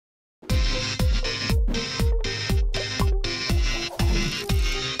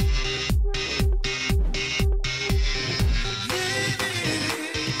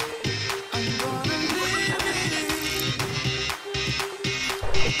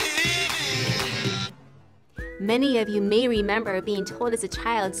Many of you may remember being told as a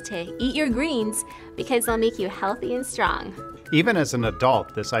child to eat your greens because they'll make you healthy and strong. Even as an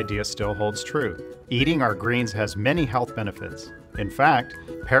adult, this idea still holds true. Eating our greens has many health benefits. In fact,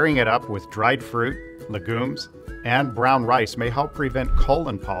 pairing it up with dried fruit, legumes, and brown rice may help prevent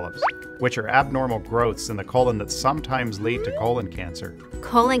colon polyps, which are abnormal growths in the colon that sometimes lead to colon cancer.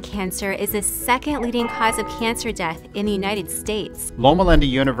 Colon cancer is the second leading cause of cancer death in the United States. Loma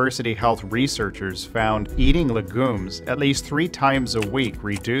University health researchers found eating legumes at least 3 times a week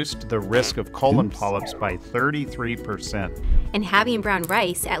reduced the risk of colon polyps by 33%. And having brown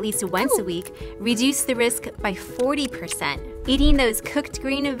rice at least once a week reduced the risk by 40%. Eating those cooked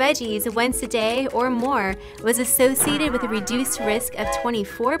green and veggies once a day or more was associated with a reduced risk of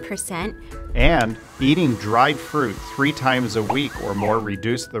 24%. And eating dried fruit 3 times a week or more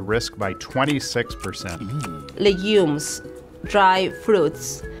reduced the risk by 26%. Legumes, dry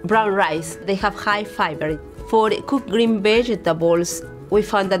fruits, brown rice, they have high fiber. For cooked green vegetables, we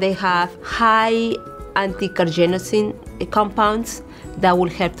found that they have high anti-carcinogen compounds that will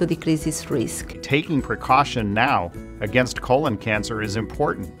help to decrease this risk. Taking precaution now against colon cancer is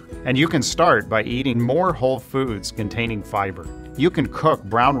important, and you can start by eating more whole foods containing fiber. You can cook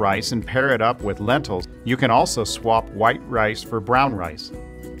brown rice and pair it up with lentils. You can also swap white rice for brown rice.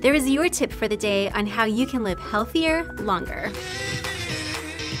 There is your tip for the day on how you can live healthier longer.